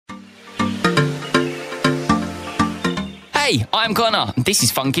Hey, I'm Connor. This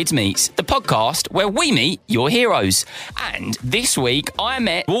is Fun Kids Meets, the podcast where we meet your heroes. And this week I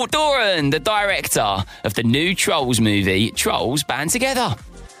met Walt Dohrn, the director of the new Trolls movie, Trolls Band Together.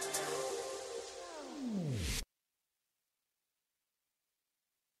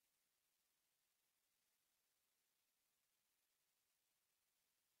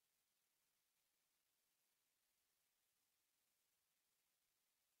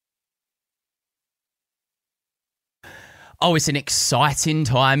 Oh, it's an exciting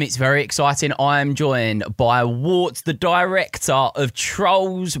time. It's very exciting. I'm joined by Walt, the director of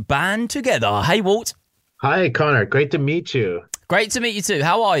Trolls Band Together. Hey, Walt. Hi, Connor. Great to meet you. Great to meet you too.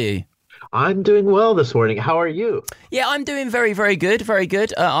 How are you? I'm doing well this morning. How are you? Yeah, I'm doing very, very good. Very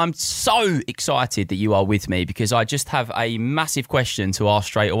good. I'm so excited that you are with me because I just have a massive question to ask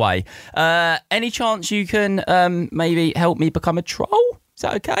straight away. Any chance you can maybe help me become a troll? Is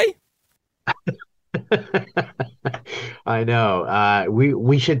that okay? I know.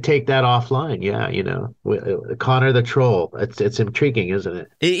 We should take that offline. Yeah, Connor the Troll. It's intriguing, isn't it?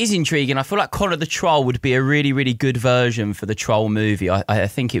 It is intriguing. I feel like Connor the Troll would be a really, really good version for the Troll movie. I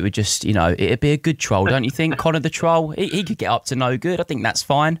think it would just, it'd be a good troll, don't you think? Connor the Troll, he could get up to no good. I think that's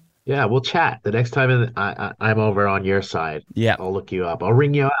fine. Yeah, we'll chat the next time I'm over on your side. Yeah, I'll look you up. I'll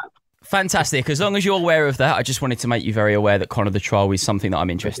ring you up. Fantastic. As long as you're aware of that, I just wanted to make you very aware that Connor the Troll is something that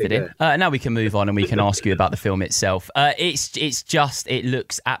I'm interested in. Now we can move on and we can ask you about the film itself. It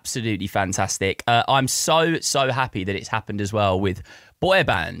looks absolutely fantastic. I'm so happy that it's happened as well with boy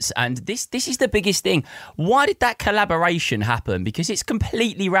bands. And this is the biggest thing. Why did that collaboration happen? Because it's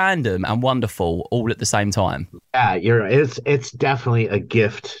completely random and wonderful all at the same time. Yeah, you're right. It's definitely a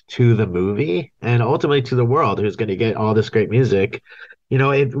gift to the movie and ultimately to the world who's going to get all this great music.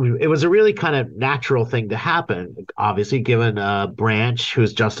 It was a really kind of natural thing to happen, obviously, given Branch,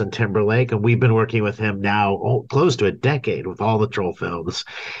 who's Justin Timberlake, and we've been working with him now close to a decade with all the Troll films.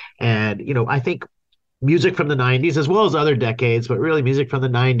 And, I think music from the 90s, as well as other decades, but really music from the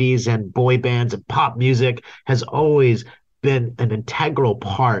 90s and boy bands and pop music has always been an integral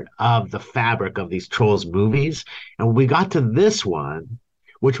part of the fabric of these Trolls movies. And when we got to this one,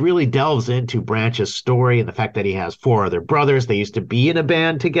 which really delves into Branch's story and the fact that he has 4 other brothers. They used to be in a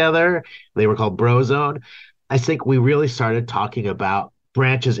band together. They were called Brozone. I think we really started talking about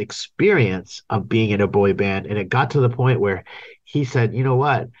Branch's experience of being in a boy band. And it got to the point where he said, you know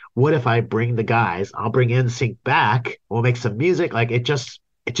what if I bring the guys, I'll bring NSYNC back. We'll make some music. Like it just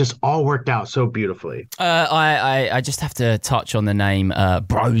all worked out so beautifully. I just have to touch on the name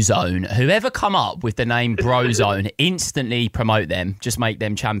Brozone. Whoever come up with the name Brozone, instantly promote them. Just make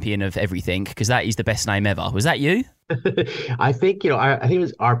them champion of everything because that is the best name ever. Was that you? I think, I think it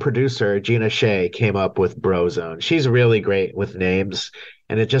was our producer, Gina Shea, came up with Brozone. She's really great with names,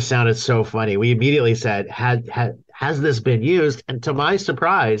 and it just sounded so funny. We immediately said, has this been used? And to my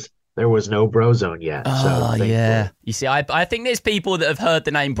surprise, there was no Brozone yet. Oh, yeah. You see, I think there's people that have heard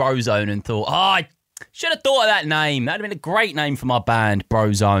the name Brozone and thought, I should have thought of that name. That'd have been a great name for my band,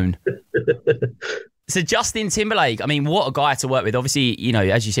 Brozone. So Justin Timberlake, I mean, what a guy to work with. Obviously,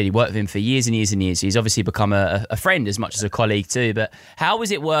 as you said, he worked with him for years and years and years. He's obviously become a friend as much as a colleague too. But how was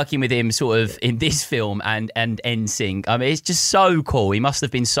it working with him sort of in this film and NSYNC? I mean, it's just so cool. He must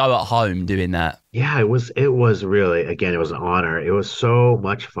have been so at home doing that. Yeah, it was really, again, it was an honor. It was so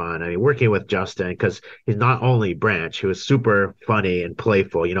much fun. I mean, working with Justin, because he's not only Branch, who is super funny and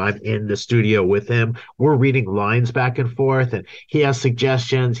playful. I'm in the studio with him. We're reading lines back and forth, and he has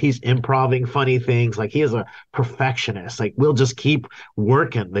suggestions. He's improvising funny things. Like, he is a perfectionist. Like, we'll just keep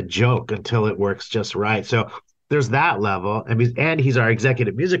working the joke until it works just right. So there's that level. And he's our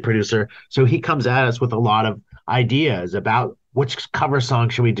executive music producer. So he comes at us with a lot of ideas about which cover song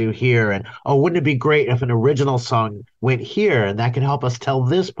should we do here? And, wouldn't it be great if an original song went here and that can help us tell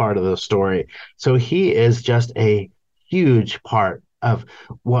this part of the story? So he is just a huge part of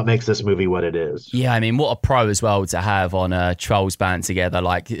what makes this movie what it is. Yeah, I mean, what a pro as well to have on a Trolls Band Together.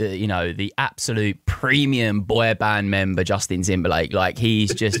 Like, the absolute premium boy band member, Justin Timberlake. Like,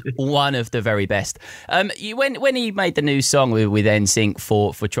 he's just one of the very best. When he made the new song with NSYNC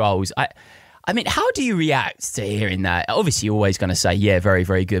for Trolls, I mean, how do you react to hearing that? Obviously, you're always going to say, yeah, very,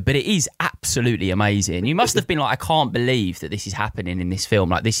 very good. But it is absolutely amazing. You must have been like, I can't believe that this is happening in this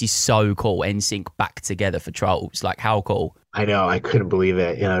film. Like, this is so cool. NSYNC back together for Trolls. Like, how cool. I know. I couldn't believe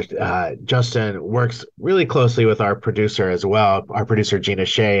it. Justin works really closely with our producer as well, our producer, Gina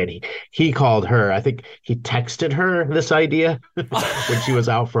Shea, and he called her. I think he texted her this idea when she was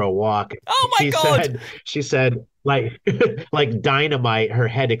out for a walk. Oh, my God. She said, like like dynamite, her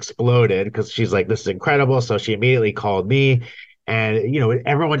head exploded because she's like, this is incredible. So she immediately called me. and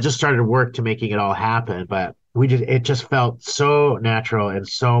everyone just started to work to making it all happen. But it just felt so natural and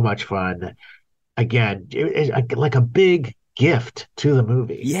so much fun. Again, like a big gift to the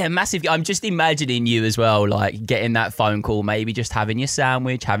movie. Yeah, massive. I'm just imagining you as well, like getting that phone call, maybe just having your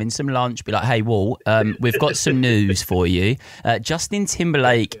sandwich, having some lunch, be like, hey, Walt, we've got some news for you. Justin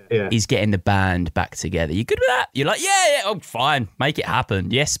Timberlake is getting the band back together. You good with that? You're like, yeah, oh, fine. Make it happen.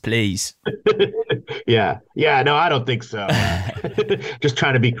 Yes, please. Yeah, no, I don't think so. Just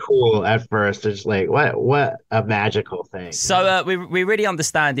trying to be cool at first. It's like, what a magical thing. So we're really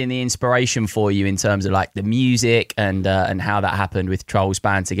understanding the inspiration for you in terms of like the music and how that happened with Trolls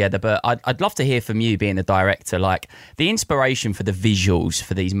band together. But I'd love to hear from you, being the director, like the inspiration for the visuals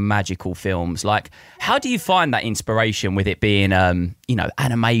for these magical films. Like, how do you find that inspiration with it being,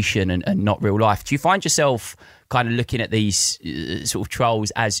 animation and not real life? Do you find yourself kind of looking at these sort of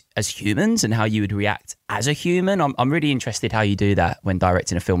trolls as humans and how you would react as a human? I'm really interested how you do that when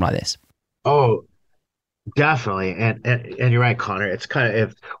directing a film like this. Oh, definitely. And you're right, Connor.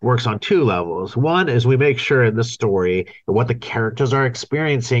 It works on two levels. One is we make sure in the story that what the characters are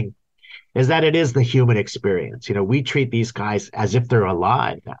experiencing is that it is the human experience. We treat these guys as if they're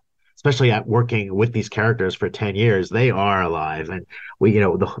alive, especially at working with these characters for 10 years. They are alive. And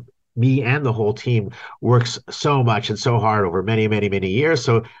me and the whole team works so much and so hard over many, many, many years.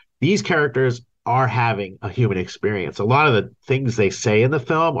 So these characters are having a human experience. A lot of the things they say in the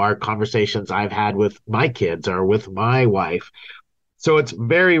film are conversations I've had with my kids or with my wife. So it's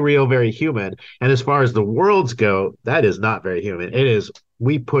very real, very human. And as far as the worlds go, that is not very human. It is,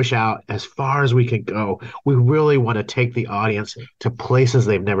 we push out as far as we can go. We really want to take the audience to places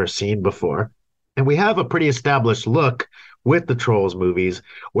they've never seen before. And we have a pretty established look with the Trolls movies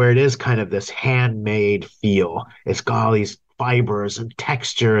where it is kind of this handmade feel. It's got all these fibers and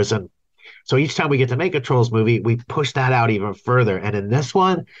textures. And so each time we get to make a Trolls movie, we push that out even further. And in this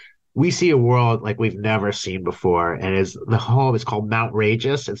one, we see a world like we've never seen before. And it's called Mount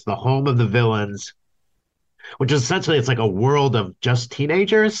Rageous. It's the home of the villains, which is essentially, it's like a world of just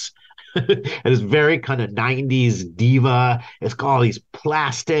teenagers. It is very kind of 90s diva. It's got all these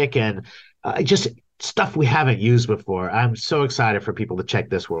plastic and just stuff we haven't used before. I'm so excited for people to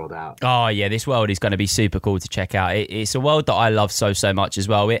check this world out. Oh yeah, this world is going to be super cool to check out. It's a world that I love so much as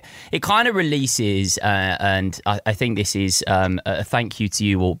well. It kind of releases, and I think this is a thank you to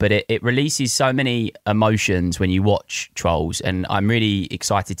you all, but it releases so many emotions when you watch Trolls, and I'm really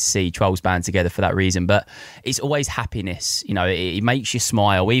excited to see Trolls band together for that reason. But it's always happiness. It makes you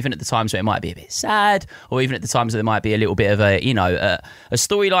smile, even at the times where it might be a bit sad, or even at the times that there might be a little bit of a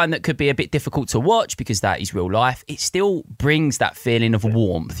storyline that could be a bit difficult to watch because that is real life. It still brings that feeling of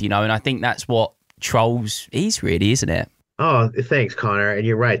warmth, and I think that's what Trolls is, really, isn't it? Oh, thanks, Connor. And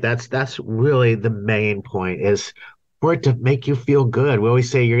you're right. That's really the main point, is for it to make you feel good. We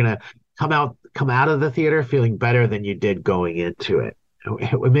always say you're gonna come out of the theater feeling better than you did going into it.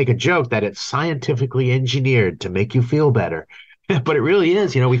 We make a joke that it's scientifically engineered to make you feel better. But it really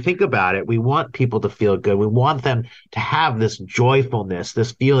is. We think about it. We want people to feel good. We want them to have this joyfulness,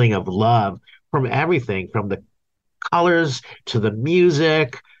 this feeling of love from everything, from the colors to the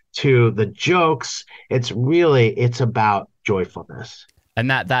music to the jokes. It's about joyfulness. And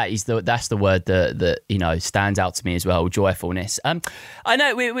that's the word that stands out to me as well, joyfulness. I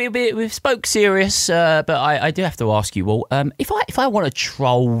know we spoke serious, but I do have to ask you, Walt, if I want a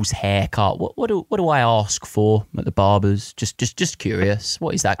Trolls haircut, what do I ask for at the barbers? Just curious.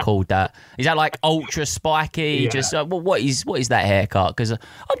 What is that called? Is that like ultra spiky? Yeah. What is that haircut? Because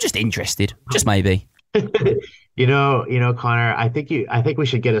I'm just interested, just maybe. Connor, I think we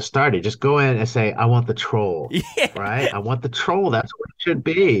should get it started. Just go in and say, I want the troll. Yeah. Right? I want the troll. That's what it should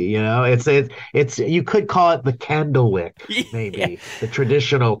be. It's you could call it the candle wick, maybe. Yeah. The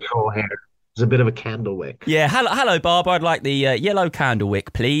traditional troll hair. It's a bit of a candle wick. Yeah. Hello, barber. I'd like the yellow candle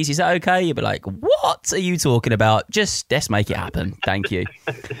wick, please. Is that okay? You'd be like, what are you talking about? Let's make it happen. Thank you.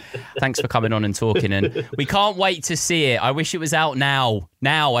 Thanks for coming on and talking. And we can't wait to see it. I wish it was out now.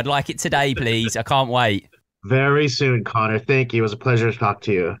 I'd like it today, please. I can't wait. Very soon, Connor. Thank you. It was a pleasure to talk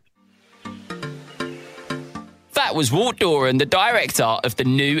to you. That was Walt Dohrn, the director of the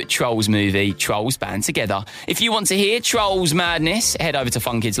new Trolls movie, Trolls Band Together. If you want to hear Trolls madness, head over to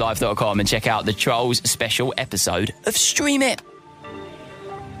funkidslive.com and check out the Trolls special episode of Stream It.